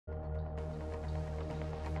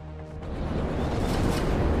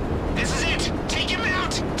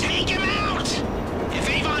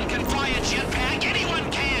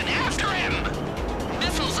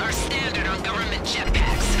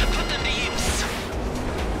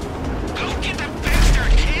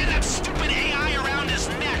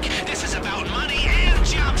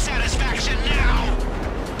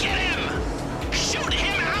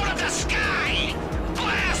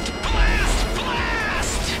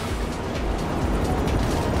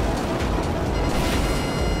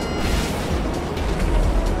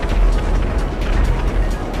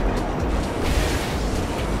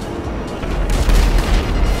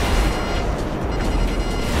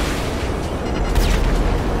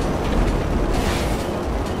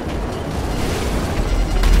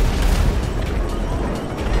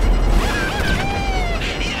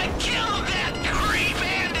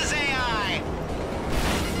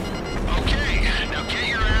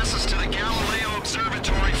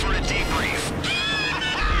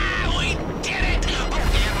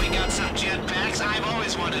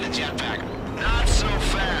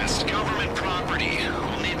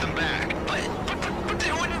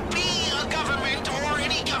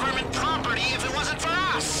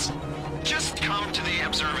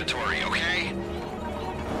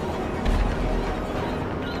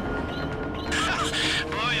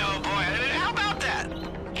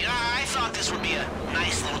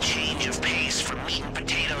meat and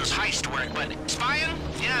potatoes heist work, but spying?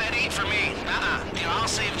 Yeah, it ain't for me. You know, I'll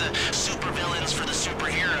save the supervillains for the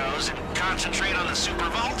superheroes and concentrate on the super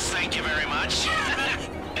vaults, thank you very much.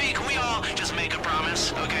 Hey, can we all just make a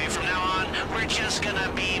promise, okay? From now on, we're just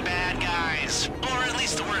gonna be bad guys. Or at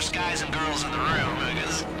least the worst guys and girls in the room,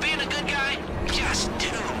 because being a good guy, just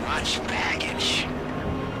too much baggage.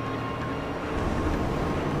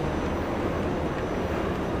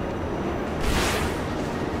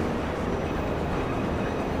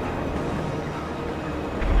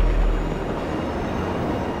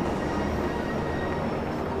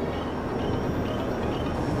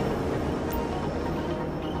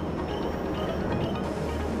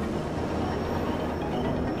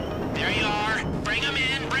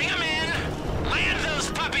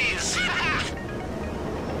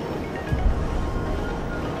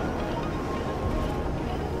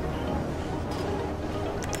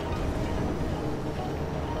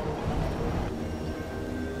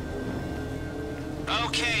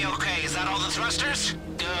 Okay, is that all the thrusters?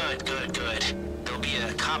 Good. There'll be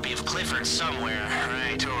a copy of Clifford somewhere,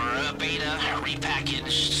 right? Or a beta, repackaged,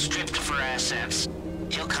 stripped for assets.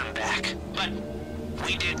 He'll come back. But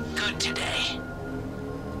we did good today.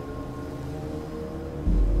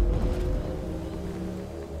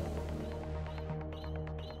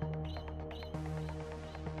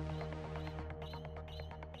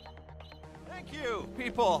 Thank you,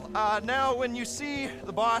 people. Now when you see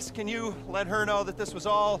the boss, can you let her know that this was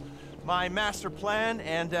all my master plan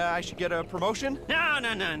and I should get a promotion?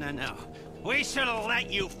 No. We should have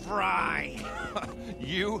let you fry.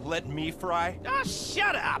 You let me fry? Oh,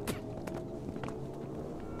 shut up.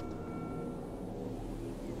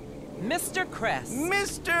 Mr. Crest.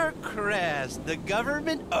 Mr. Crest, the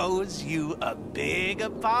government owes you a big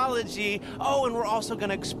apology. Oh, and we're also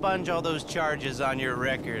gonna expunge all those charges on your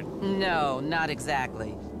record. No, not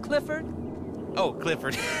exactly. Clifford? Oh,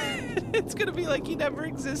 Clifford. It's gonna be like he never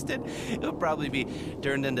existed. He'll probably be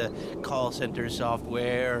turned into call center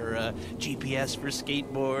software or GPS for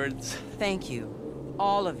skateboards. Thank you,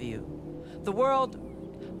 all of you. The world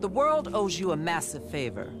owes you a massive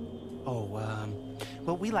favor. Oh,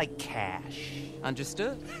 well, we like cash.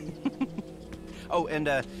 Understood? Oh, and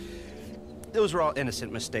those were all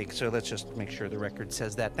innocent mistakes, so let's just make sure the record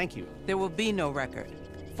says that. Thank you. There will be no record.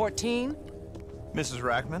 14, Mrs.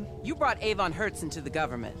 Rackman? you brought Avon Hertz into the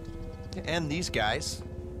government. And these guys.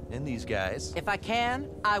 If I can,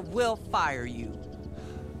 I will fire you.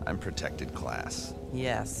 I'm protected class.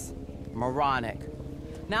 Yes, moronic.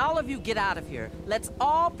 Now all of you get out of here. Let's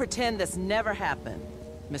all pretend this never happened.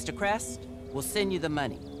 Mr. Crest, we'll send you the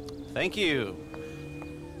money. Thank you.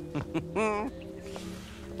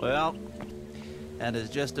 Well, that is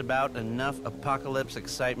just about enough apocalypse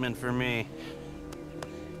excitement for me.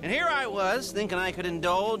 And here I was, thinking I could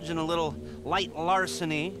indulge in a little light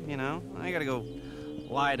larceny, you know. I gotta go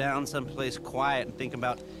lie down someplace quiet and think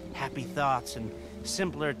about happy thoughts and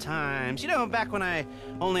simpler times. You know, back when I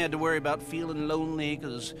only had to worry about feeling lonely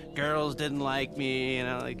because girls didn't like me, you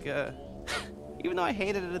know, like, even though I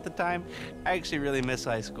hated it at the time, I actually really miss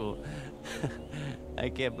high school. I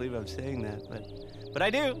can't believe I'm saying that, but I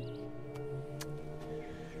do.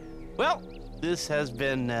 Well, this has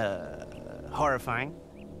been horrifying.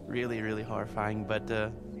 Really, really horrifying, but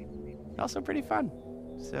also pretty fun.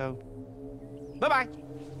 So, bye-bye.